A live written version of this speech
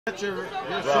Get your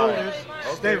shoulders.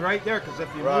 Okay. Stay right there, because if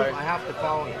you move, I have to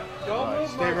follow you.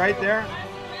 Stay right there.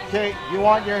 Okay, you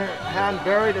want your hand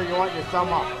buried or you want your thumb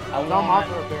up? Thumb up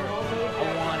or buried?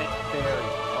 I want it buried.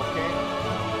 Okay.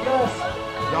 Yes.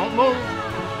 Don't move.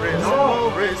 Wrist. Don't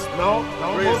move. Wrist. No,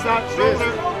 don't move that shoulder.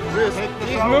 Wrist.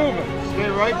 He's moving. Stay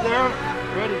right there.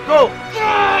 Ready, go.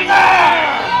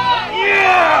 Yeah!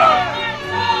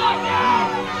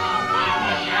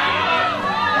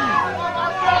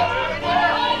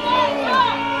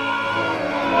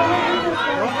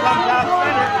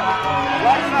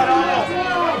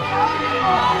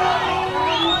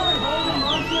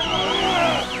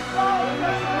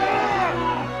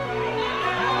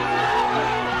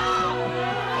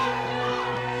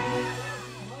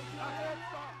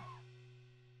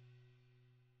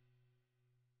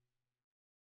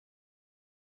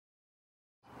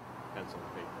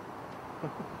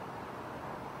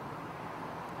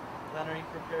 Len, are you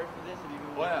prepared for this? Have you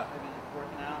been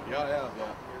working out? Yeah.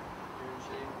 You're in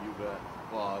shape? You bet.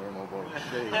 Well, I don't know about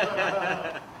shape.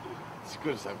 As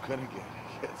good as I'm gonna get,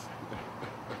 I guess.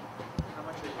 How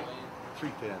much are you weighing?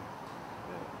 310. Yeah.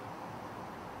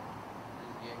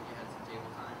 You had some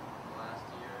table time last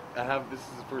year? This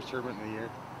is the first tournament in the year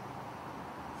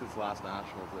since last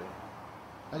Nationals Day.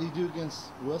 How do you do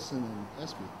against Wilson and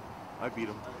Espy? I beat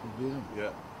him. You beat him?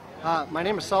 Yeah. My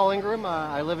name is Saul Ingram.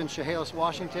 I live in Chehalis,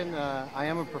 Washington. I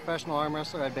am a professional arm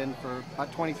wrestler. I've been for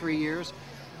about 23 years.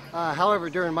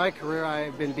 However, during my career,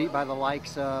 I've been beat by the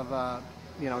likes of,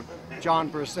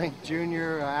 John Brzenk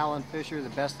Jr., Alan Fisher, the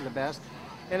best of the best.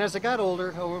 And as I got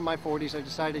older, over my 40s, I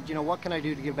decided, what can I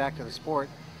do to give back to the sport?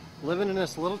 Living in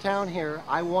this little town here,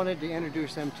 I wanted to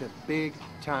introduce them to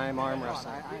big-time arm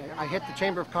wrestling. I hit the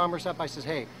Chamber of Commerce up. I says,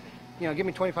 hey, give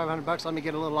me $2,500, let me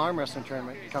get a little arm wrestling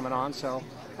tournament coming on. So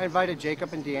I invited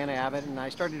Jacob and Deanna Abbott, and I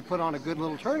started to put on a good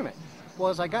little tournament. Well,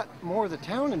 as I got more of the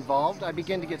town involved, I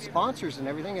began to get sponsors and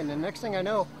everything, and the next thing I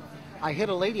know, I hit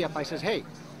a lady up. I says, hey,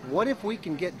 what if we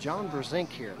can get John Brzenk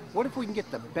here? What if we can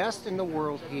get the best in the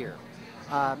world here?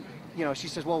 She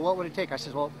says, well, what would it take? I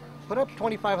says, well, put up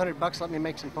 $2,500, let me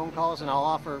make some phone calls, and I'll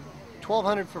offer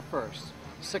 $1,200 for first,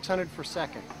 $600 for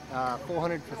second,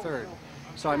 $400 for third.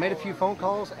 So I made a few phone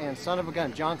calls, and son of a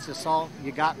gun, John says, Saul,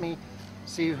 you got me.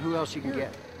 See who else you can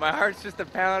get. My heart's just a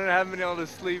pounding. I haven't been able to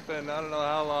sleep in I don't know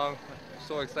how long. I'm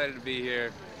so excited to be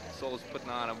here. Soul's putting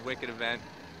on a wicked event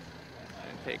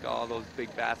and take all those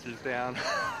big bastards down.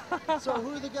 So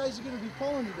who are the guys you're going to be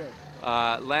pulling today?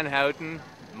 Len Houghton,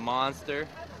 Monster,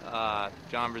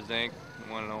 John Brzenk,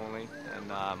 one and only, and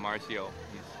Marcio.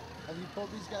 Have you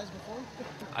pulled these guys before?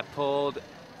 I pulled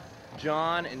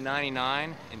John in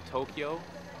 '99 in Tokyo,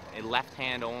 a left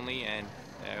hand only, and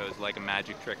it was like a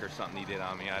magic trick or something he did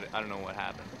on me. I don't know what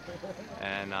happened.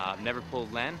 And I've never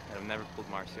pulled Len, and I've never pulled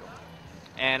Marcio.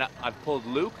 And I've pulled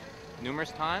Luke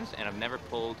numerous times, and I've never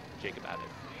pulled Jacob Abbott.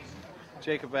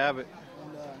 Jacob Abbott.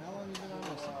 And how long have you been arm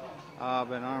wrestling? I've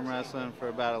been arm wrestling for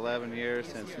about 11 years,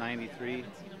 since '93.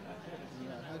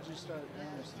 How'd you start arm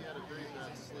wrestling?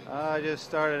 I just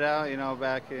started out,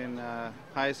 back in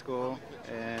high school,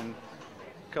 and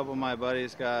a couple of my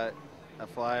buddies got a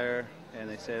flyer, and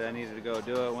they said I needed to go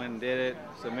do it. Went and did it.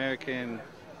 It's American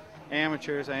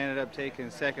amateurs. I ended up taking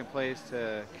second place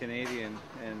to Canadian,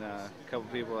 and a couple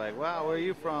people were like, wow, where are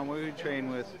you from? Where are you train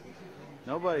with?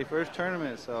 Nobody, first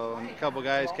tournament. So a couple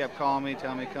guys kept calling me,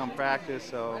 telling me to come practice.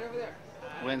 So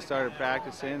went and started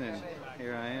practicing, and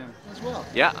here I am. As well?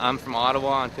 Yeah, I'm from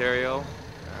Ottawa, Ontario.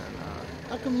 And,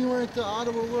 how come you weren't at the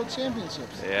Ottawa World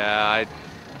Championships? yeah,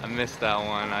 I missed that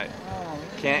one. I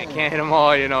can't hit them all,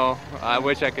 I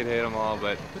wish I could hit them all,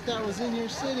 but that was in your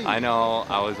city. I know,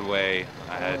 I was away.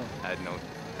 I had no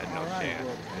All chance.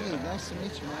 Well, hey, nice to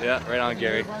meet you, man. Yeah, right on,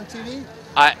 Gary. On TV?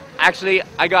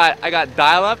 I got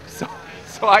dial-up, so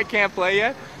I can't play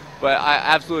yet, but I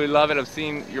absolutely love it. I've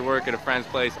seen your work at a friend's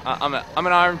place. I'm an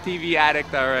ARMTV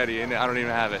addict already, and I don't even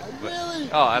have it. But, really?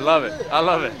 Oh, I love it. I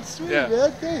love it. Sweet, yeah.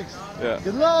 man. Thanks. Yeah.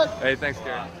 Good luck. Hey, thanks,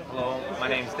 Gary. Hello, my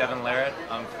name's Devon Larratt.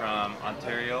 I'm from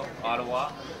Ontario,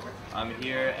 Ottawa. I'm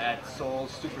here at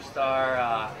Soul's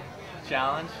Superstar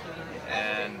Challenge,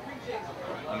 and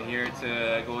I'm here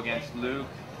to go against Luke,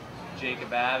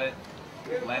 Jacob Abbott,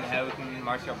 Len Houghton,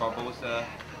 Marcio Barboza,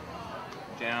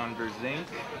 John Brzenk.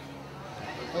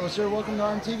 Hello, sir. Welcome to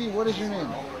ARMTV. What is your name?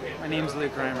 My name's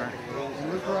Luke Reimer.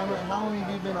 And Luke Reimer, how long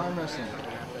have you been arm wrestling?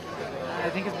 I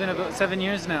think it's been about 7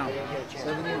 years now.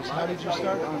 7 years. How did you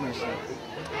start arm wrestling?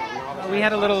 We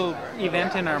had a little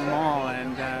event in our mall,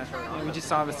 and we just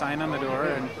saw the sign on the door,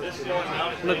 and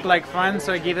it looked like fun,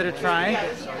 so I gave it a try.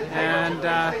 And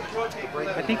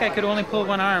I think I could only pull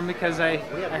one arm because I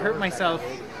hurt myself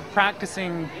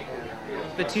practicing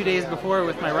the 2 days before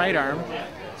with my right arm.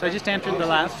 So I just entered the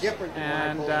left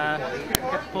and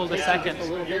pulled a second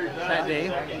that day,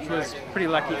 which was pretty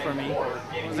lucky for me.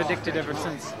 I was addicted ever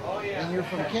since. And you're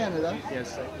from Canada?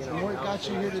 Yes. And what got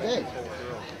you here today?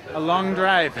 A long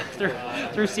drive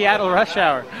through Seattle rush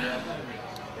hour.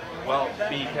 Well,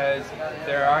 because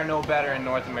there are no better in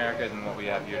North America than what we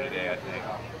have here today, I think.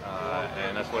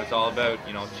 And that's what it's all about,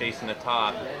 you know, chasing the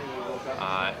top.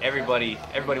 Everybody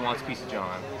wants a piece of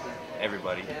John.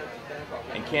 Everybody.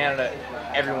 In Canada,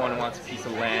 everyone wants a piece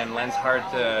of Len. Len's hard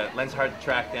to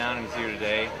track down, and he's here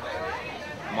today.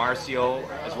 Marcio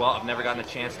as well. I've never gotten a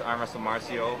chance to arm wrestle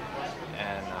Marcio,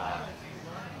 and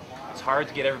it's hard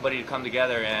to get everybody to come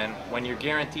together. And when you're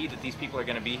guaranteed that these people are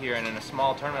going to be here, and in a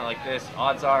small tournament like this,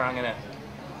 odds are I'm going to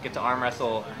get to arm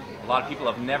wrestle. A lot of people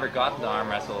have never gotten to arm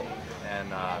wrestle,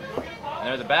 and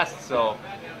they're the best. So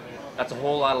that's a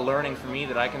whole lot of learning for me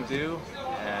that I can do,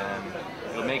 and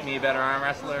it'll make me a better arm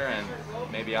wrestler, and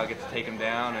maybe I'll get to take them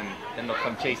down, and then they'll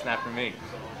come chasing after me.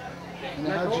 And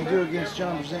how did you do against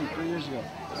John Brzenk 3 years ago?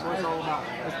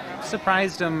 I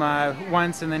surprised him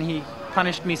once, and then he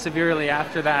punished me severely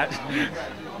after that.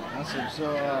 Awesome.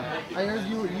 So I heard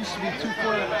you used to be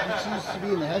 240. You used to be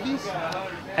in the heavies?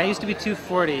 I used to be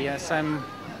 240, yes. I'm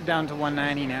down to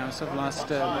 190 now, so I've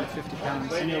lost about 50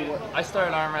 pounds. I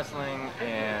started arm wrestling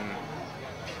in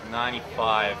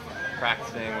 '95,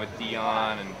 practicing with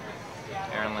Dion and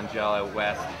Aaron Langella at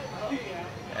West.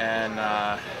 And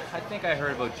I think I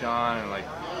heard about John in like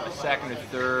a second or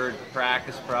third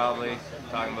practice, probably,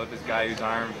 talking about this guy whose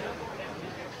arm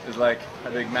is like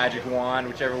a big magic wand.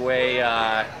 Whichever way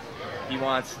he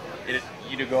wants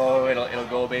you to go, it'll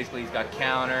go. Basically, he's got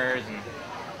counters, and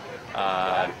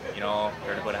you know,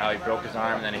 heard about how he broke his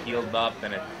arm and then it healed up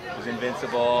and it was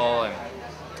invincible,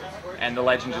 and the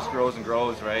legend just grows and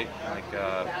grows, right? Like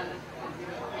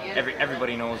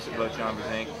everybody knows about John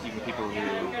Brzenk, even people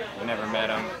who never met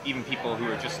him, even people who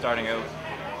are just starting out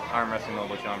arm wrestling know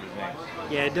about John Brzenk.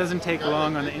 Yeah, it doesn't take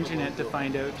long on the internet to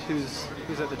find out who's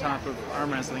at the top of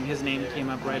arm wrestling. His name came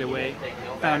up right away.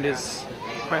 Found his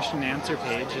question and answer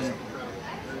page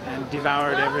and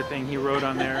devoured everything he wrote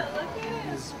on there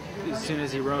as soon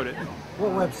as he wrote it.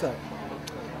 What website?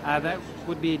 That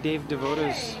would be Dave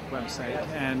Devoto's website,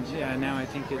 and now I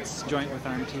think it's joint with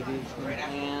ARMTV.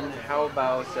 And how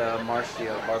about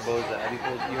Marcio, Barboza? You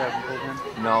haven't pulled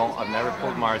him? No, I've never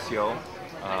pulled Marcio,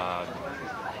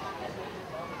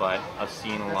 but I've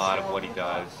seen a lot of what he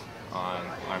does on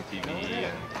ARMTV,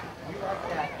 and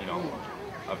you know,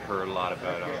 I've heard a lot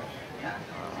about him.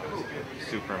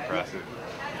 Super impressive.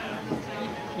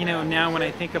 You know, now when I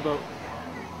think about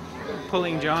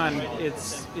pulling John,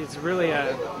 it's really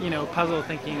a puzzle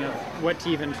thinking of what to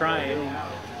even try. I mean,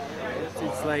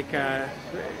 it's like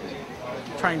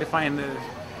trying to find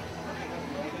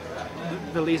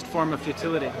the least form of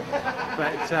futility.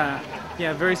 But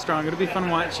yeah, very strong. It'll be fun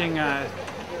watching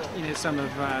some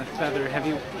of the other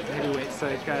heavyweights.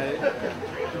 Like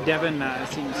Devon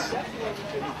seems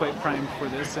quite primed for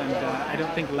this, and I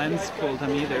don't think Len's pulled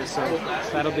him either, so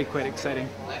that'll be quite exciting.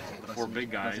 4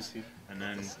 big guys, and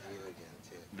then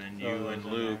you and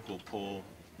Luke will pull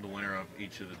the winner of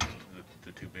each of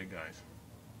the 2 big guys.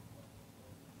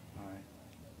 All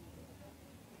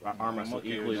right. Arm wrestle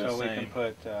equally the so same. We can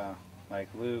put like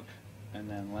Luke, and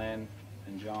then Len,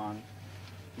 and John,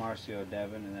 Marcio,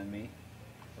 Devon, and then me.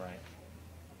 Right.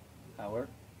 That work?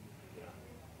 Yeah.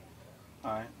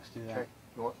 All right, let's do that. Okay.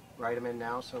 You want, write them in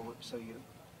now so you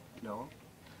know.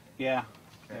 Yeah.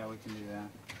 Okay. Yeah, we can do that.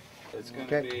 It's going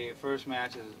to be, first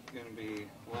match is going to be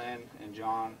Len and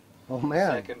John. Oh,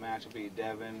 man. Second match will be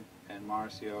Devon and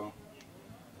Marcio.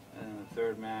 And then the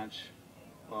third match,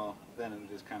 well, then it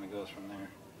just kind of goes from there.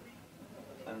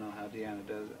 I don't know how Deanna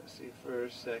does it. Let's see,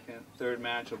 first, second, third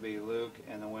match will be Luke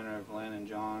and the winner of Len and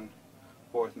John.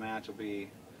 Fourth match will be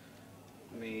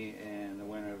me and the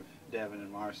winner of Devon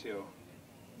and Marcio.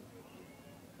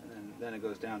 And then it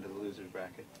goes down to the loser's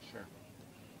bracket. Sure.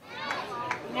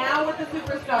 Now with the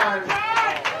superstars.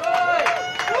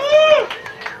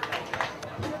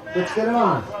 Let's get it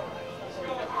on.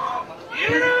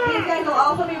 These guys will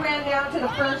also be ran down to the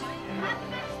first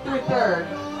through third.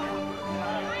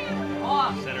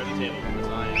 Center of the table.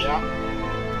 Yeah.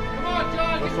 Come on,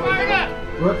 John, get fired up.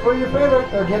 Look for your favorite.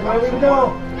 They're getting ready to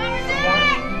go.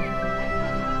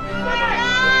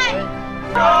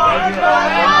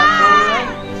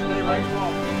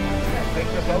 Take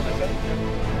your focus in.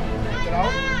 Take it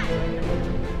out.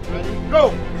 Ready, go!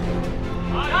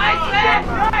 Nice, man!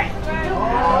 Nice!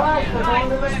 All right, they're going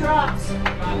to the straps.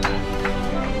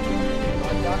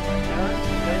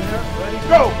 Ready,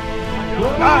 go!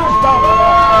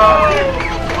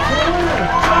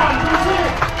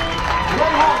 Stop!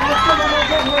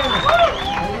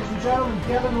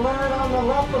 Devon Larratt on the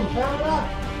left from Canada.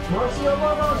 Marcio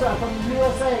Barboza from the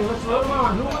USA. Let's roll them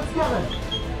on. Who wants Devon?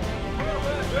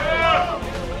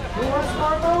 Who wants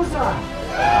Barboza?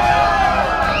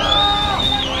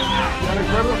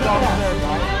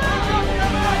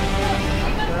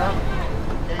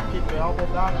 Keep your elbow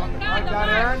down. Like that,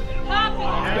 Aaron.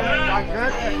 Like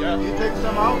good. You take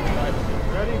some out.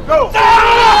 Ready? Go!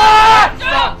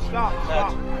 Stop!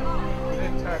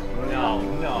 No.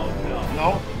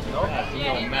 No? No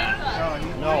match.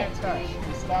 No.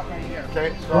 You stop right here. Okay,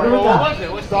 What start. do we got? What was it?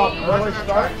 What's Stop. Early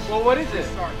start. Well, what is it?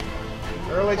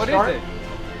 Early What start. is it?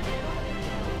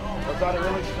 Was that a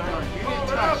early start? You didn't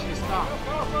touch, you stopped.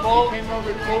 Well, You came over,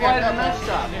 you why got did the that match back.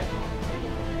 stop?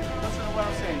 Listen to what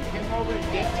I'm saying. You came over, you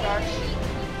didn't touch,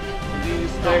 and then you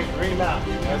Stay. stopped. Green out. So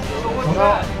what's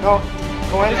that? No.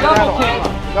 Coincidental. The double came.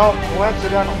 No,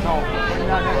 coincidental. No. Bring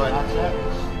that in. That's it.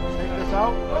 Take this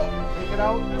out. Take it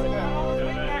out.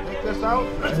 Take this out.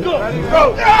 Let's go. Ready?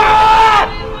 Go.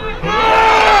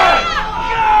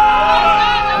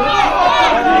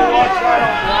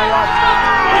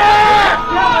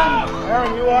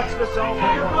 Aaron, you watch this out. No,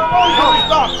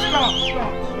 stop.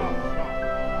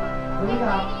 What do you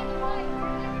got?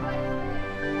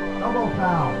 Elbow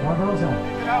foul. Barboza.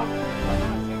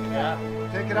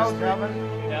 Take it out, Devon.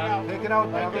 Take it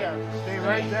out, Devon. Stay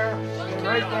right there. Stay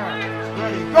right there.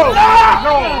 Ready? Go.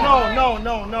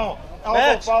 No.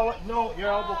 Elbow foul. No, your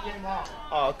elbow came off.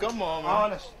 Oh, come on, man.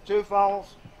 Honest. 2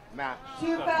 fouls. Match.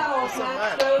 2 fouls,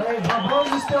 match. Hey,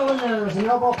 Barboza's still in there. There's an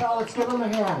elbow foul. Let's give him a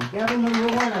hand. Devon, you're your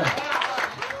winner.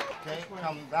 Okay,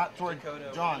 come back toward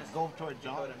John. Go toward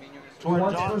John. Who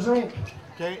wants Brzenk?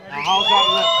 Okay, now how's that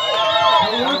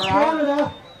Who wants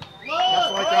Canada?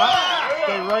 Just like that.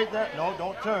 Stay right there. No,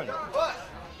 don't turn.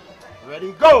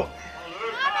 Ready, go!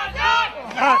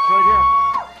 Match right here.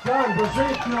 John,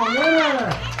 Brzenk, your winner.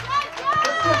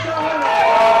 Let's get the winner.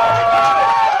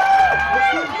 Let's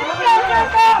get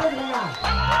the winner.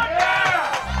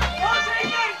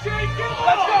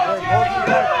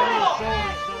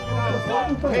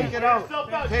 Take it out.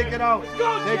 Take it out.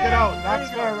 Take it out. That's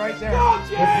fair right there. Take it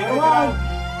out.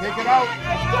 Take it out.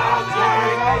 Take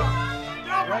it out.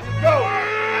 Ready, go!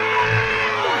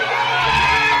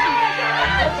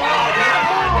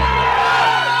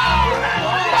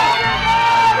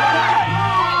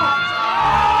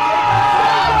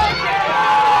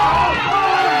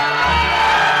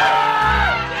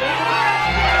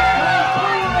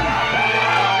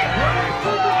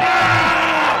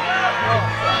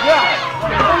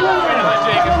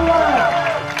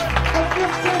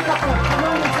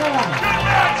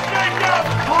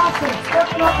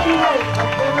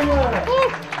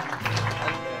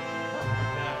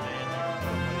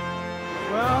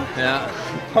 Well, Yeah.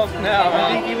 Pumped now, I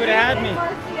think he would have had me.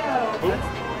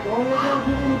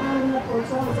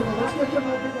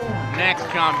 Next,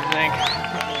 John Brzenk.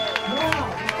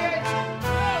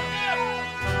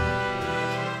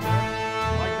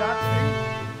 Like that,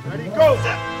 Steve. Ready, go!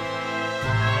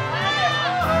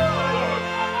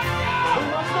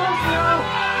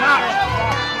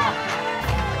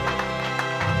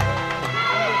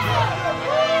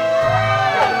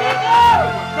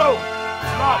 Go!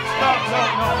 Stop! No.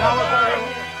 That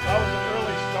was an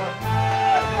early start.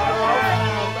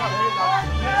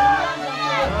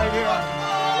 Right here.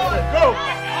 Go!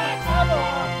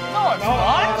 No, it's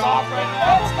not. It's off right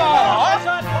now. It's not off.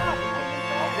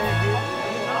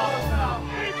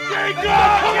 Jake, go!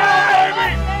 Come on,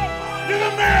 baby! You're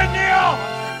the man now!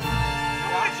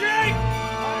 Come on, Jake!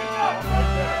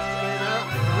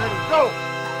 Ready, go!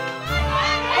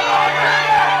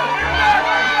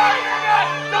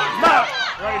 Stop!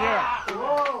 Right here.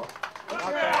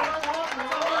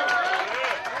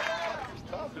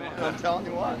 I'm telling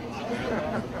you what.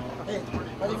 Hey,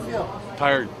 how do you feel?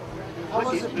 Tired. How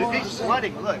was it pulling He's Brzenk?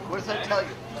 sweating. Look, what does that tell you?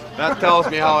 That tells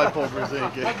me how I pull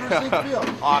Brzenk. How'd Brzenk feel?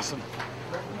 Awesome.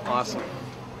 Awesome.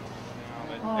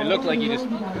 It looked like you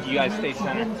guys stayed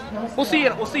center. We'll see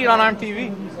it on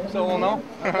ARMTV, so we'll know.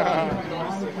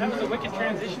 That was a wicked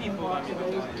transition he pulled on me.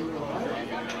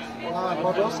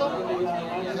 Barboza?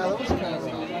 Yeah, that was kind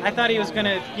of... I thought he was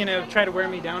gonna, try to wear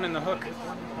me down in the hook,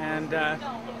 and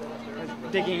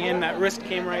digging in, that wrist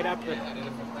came right up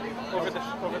over the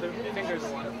fingers.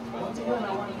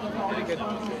 Pretty good.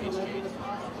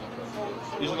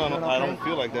 Usually I don't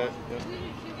feel like that. Yeah.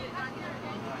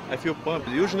 I feel pumped.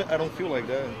 Usually I don't feel like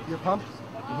that. You're pumped?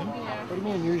 What do you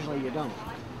mean usually you don't?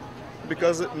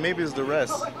 Because maybe it's the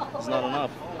rest. It's not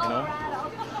enough, you know?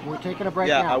 We're taking a break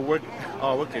Yeah, now. I work.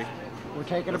 Oh, okay. We're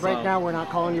taking a That's break all. now. We're not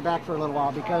calling you back for a little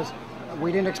while because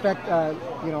we didn't expect,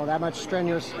 that much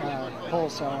strenuous pull.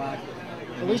 So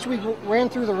At least we ran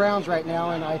through the rounds right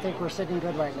now, and I think we're sitting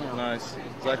good right now. Nice.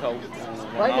 It's like a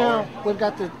right now, we've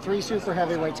got the 3 super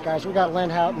heavyweights guys. We've got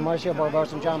Len Houghton, Marcio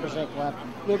Barboza, and John Brzenk left.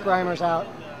 Luke Reimer's out.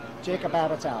 Jacob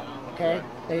Abbott's out. Okay?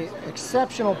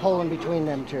 Exceptional polling between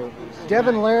them two.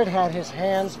 Devon Larratt had his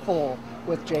hands full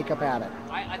with Jacob Abbott.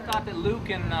 I thought that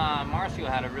Luke and Marcio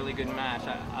had a really good match.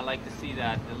 I like to see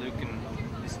that Luke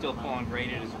is still pulling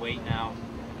great at his weight now.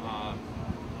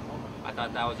 I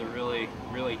thought that was a really,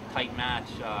 really tight match.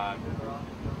 I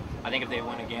think if they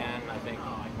win again,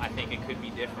 I think it could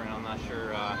be different. I'm not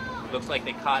sure. Looks like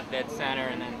they caught dead center,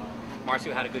 and then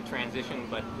Marcio had a good transition,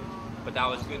 but that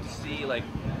was good to see. Like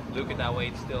Luke at that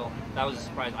weight still, that was a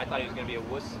surprise. I thought he was going to be a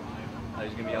wuss. I thought he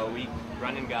was going to be a weak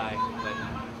running guy, but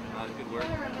that was good work.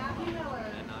 And,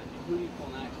 who do you pull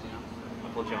next? You know? I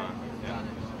pull John. Yeah.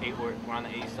 We're on the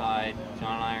A side.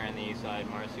 John and I are on the A side.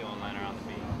 Marcio and Len are on the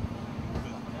B.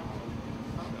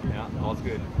 Yeah, all's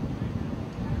good.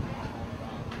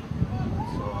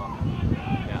 So,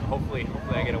 yeah, hopefully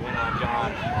I get a win on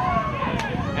John.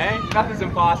 Hey, nothing's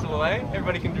impossible, eh?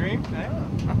 Everybody can dream, eh?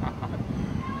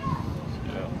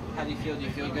 How do you feel? Do you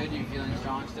feel good? Are you feeling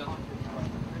strong still?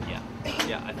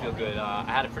 Yeah, I feel good. I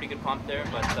had a pretty good pump there,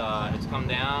 but it's come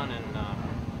down, and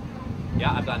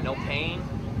yeah, I've got no pain,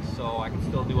 so I can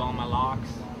still do all my locks.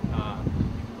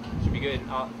 Should be good.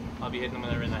 I'll be hitting them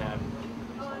whenever in the head.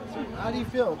 How do you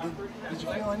feel? Did you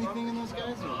feel anything in those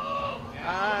guys?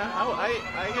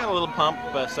 I got a little pump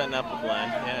setting up with Len.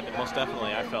 Yeah, most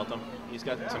definitely. I felt him. He's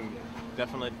got some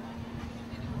definite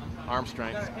arm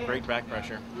strength, great back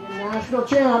pressure. National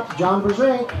champ, John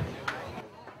Brzenk.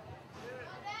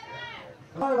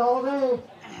 Hard all day.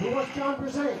 Who wants John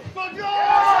Brzenk?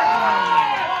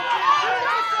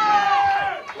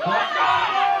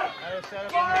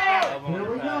 Here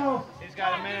we go. He's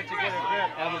got a minute to get a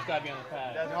grip. Abbott's got to be on the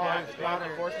pad. Doesn't have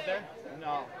to force it there?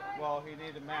 No. Well, he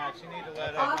needs a match. You need to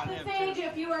let up Off on the him. stage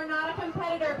if you are not a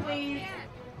competitor, please.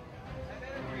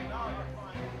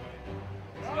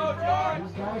 These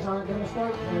guys aren't going to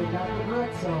start. They got the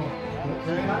grit, so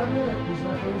he's got a minute. These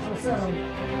referees will set him. To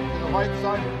the right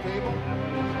side of the table.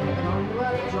 And on the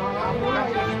left, John on the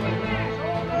right.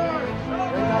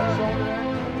 Bring that shoulder in.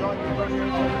 John, you bring your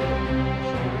shoulder in.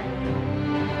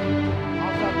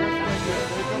 How's that wrist right here?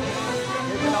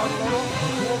 Take it out a little.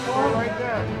 Go right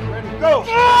there. Ready, go!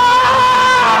 John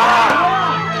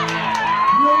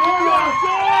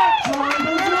Brzenk.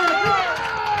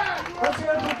 Let's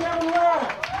hear it for Devon Larratt.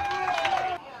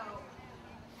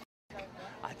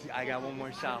 I got one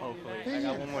more shot, hopefully. I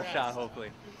got one more shot,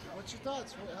 hopefully. What's your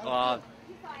thoughts?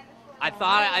 I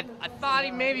thought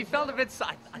he maybe felt a bit.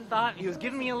 I thought he was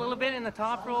giving me a little bit in the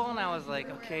top roll, and I was like,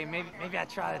 okay, maybe I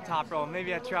try the top roll.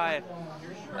 Maybe I try it.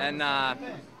 And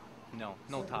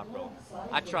no top roll.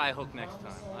 I try a hook next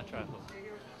time. I try a hook.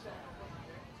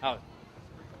 Oh,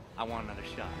 I want another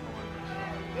shot.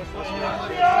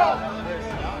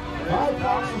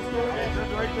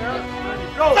 Right there.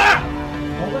 Go!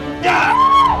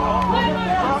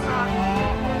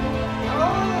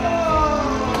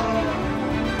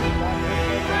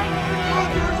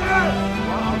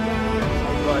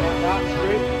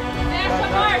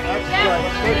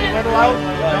 Take the middle out.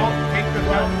 Don't take the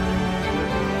middle.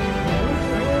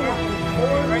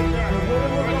 Right there.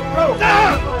 Go!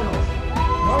 Stop!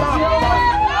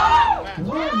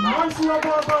 Marcio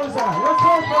Barboza. Let's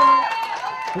go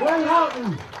for Len Houghton.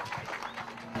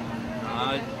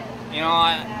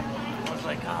 I was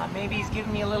like, maybe he's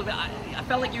giving me a little bit. I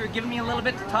felt like you were giving me a little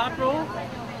bit to top roll,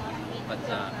 but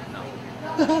no.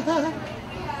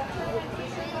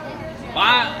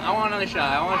 I want another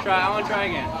shot. I want to try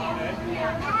again.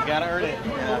 You gotta earn it.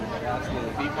 Yeah,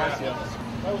 absolutely. Beat Marcio.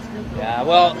 Yeah,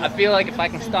 well, I feel like if I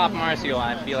can stop Marcio,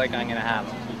 I feel like I'm gonna have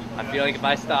him. I feel like if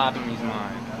I stop him, he's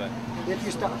mine. But if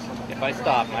you stop. If I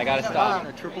stop him, I gotta stop him.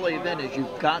 A AAA event is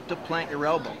you've got to plant your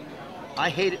elbow. I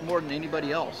hate it more than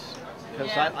anybody else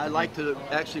because I like to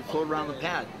actually float around the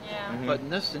pad. Yeah. But in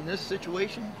this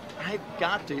situation, I've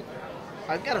got to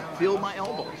feel my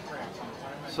elbow.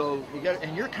 So you got,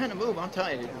 and your kind of move, I'm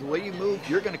telling you, the way you move,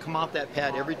 you're going to come off that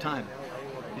pad every time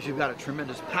because you've got a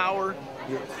tremendous power.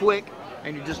 You're quick,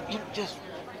 and you're just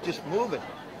moving.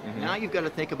 Mm-hmm. Now you've got to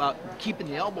think about keeping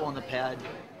the elbow on the pad.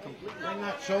 Bring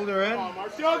that shoulder in.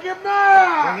 Marcio, get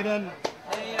mad! Bring it in,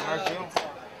 Marcio.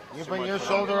 You bring your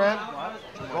shoulder in.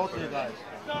 Both of you guys.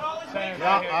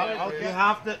 Yeah,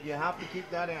 you have to keep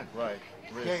that in. Right.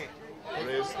 Okay. A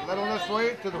little this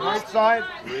way to the right side,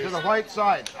 to the right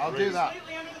side. I'll do that.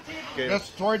 Okay. This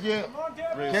toward you.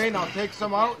 Okay, now take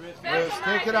some out. Wrist,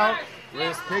 take it out.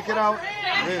 Wrist, take it out.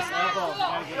 Wrist.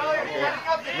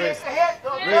 Okay. Wrist.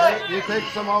 Wrist. You take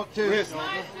some out too. Wrist.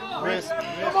 Wrist.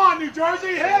 Come on, New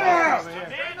Jersey, hit him!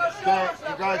 Okay,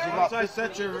 you guys, you got to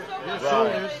set your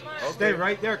shoulders. Stay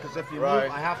right there, because if you move,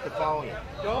 I have to follow you.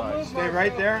 Stay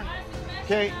right there.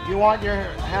 Okay, you want your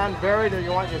hand buried or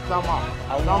you want your thumb up?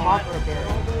 Thumb up or buried?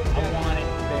 I want it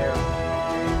buried.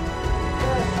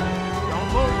 Don't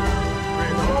move.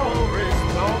 Wrist.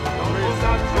 No, don't move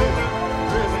that shoulder.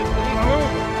 Wrist. Keep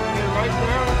moving. Stay right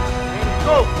there. And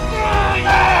go.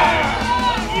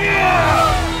 Yeah!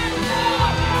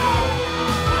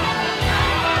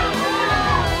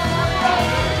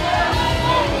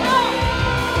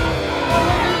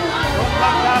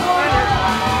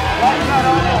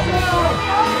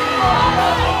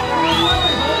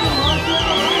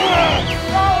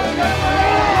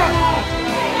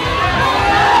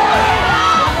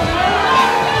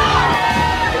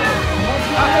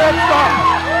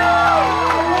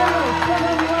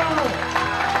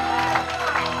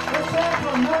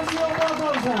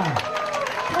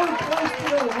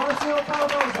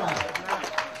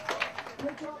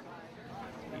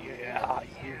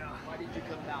 Why did you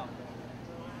come down?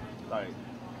 Sorry.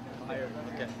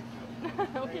 Okay.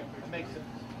 Okay. That makes sense.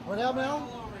 What happened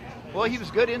now? Well, he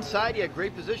was good inside. He had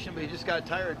great position, but he just got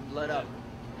tired and let up.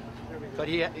 But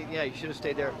he should have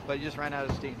stayed there. But he just ran out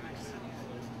of steam.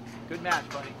 Good match,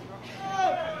 buddy.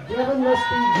 Devon must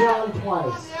be John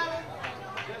twice.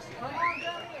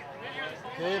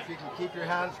 Okay, if you can keep your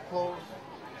hands closed,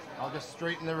 I'll just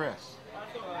straighten the wrist.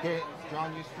 Okay,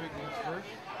 John, you straighten this first.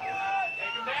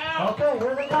 Okay,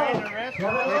 here they go.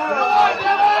 Devon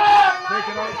Take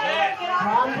it Larratt.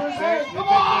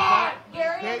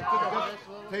 out.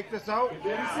 Take this out. You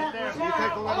take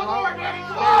a little out. Stay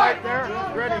right there.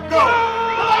 Ready, go!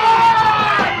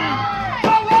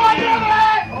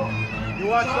 You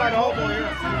watch that elbow here.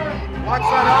 Watch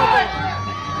that elbow.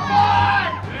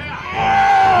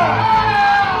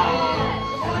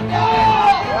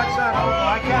 Watch that elbow.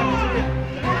 I can't see it.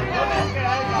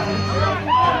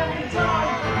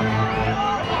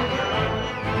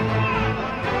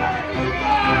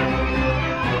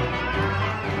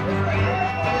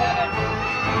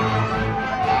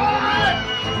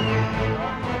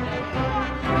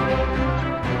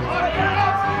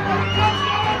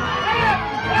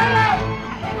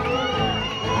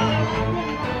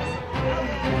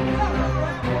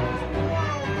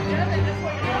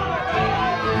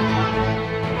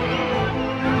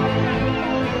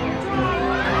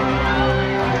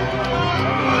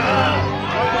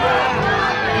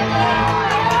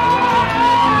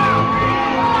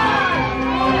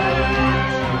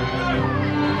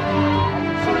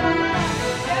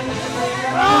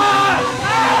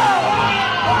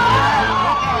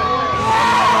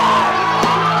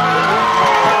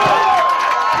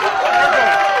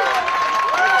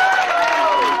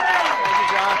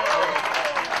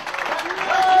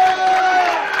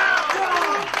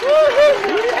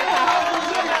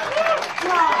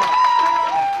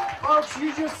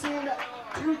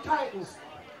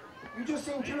 You just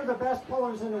seen two of the best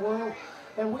pullers in the world,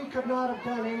 and we could not have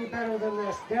done any better than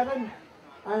this. Devon,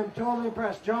 I am totally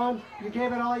impressed. John, you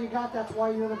gave it all you got. That's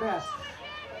why you're the best.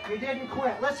 You didn't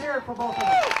quit. Let's hear it for both of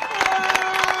us.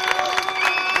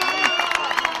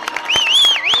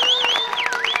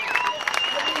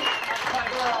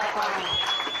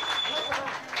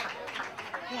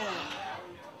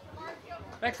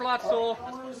 Thanks a lot, Soul.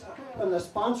 And the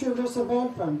sponsor of this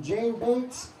event from Jane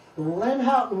Bates, Len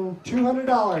Houghton, $200,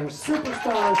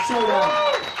 Superstar Showdown.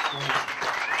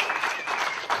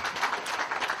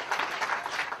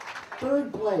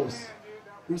 Third place,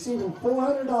 receiving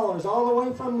 $400 all the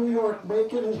way from New York,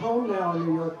 making his home now in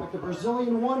New York, but the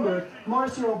Brazilian wonder,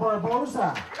 Marcio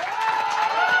Barboza.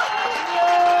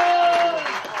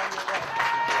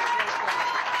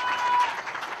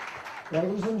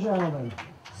 Ladies and gentlemen,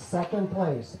 second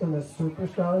place in the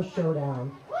Superstar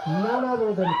Showdown, none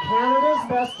other than Canada's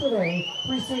best today,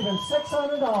 receiving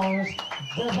 $600,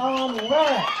 Devon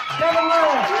Larratt. Devon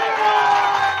Larratt.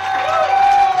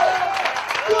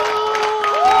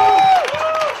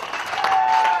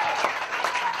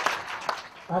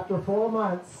 After 4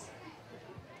 months,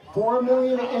 4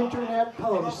 million internet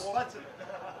posts,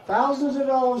 thousands of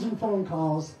dollars in phone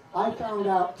calls, I found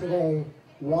out today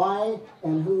why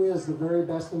and who is the very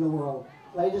best in the world.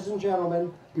 Ladies and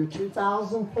gentlemen, your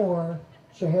 2004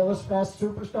 Chehalis Fest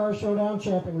Superstar Showdown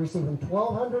champion, receiving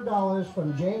 $1,200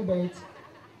 from Jane Bates,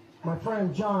 my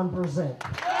friend John Brzenk.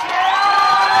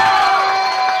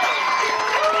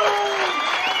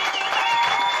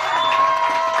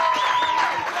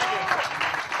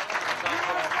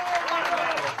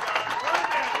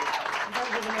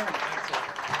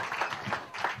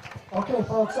 Okay,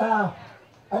 folks,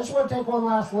 I just want to take one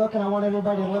last look, and I want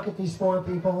everybody to look at these 4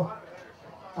 people.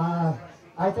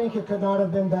 I think it could not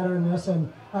have been better than this,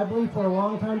 and I believe for a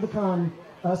long time to come,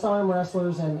 us arm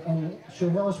wrestlers and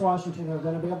Chehalis, Washington are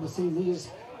going to be able to see these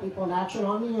people in action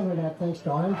on the internet thanks to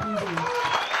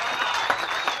ARMTV.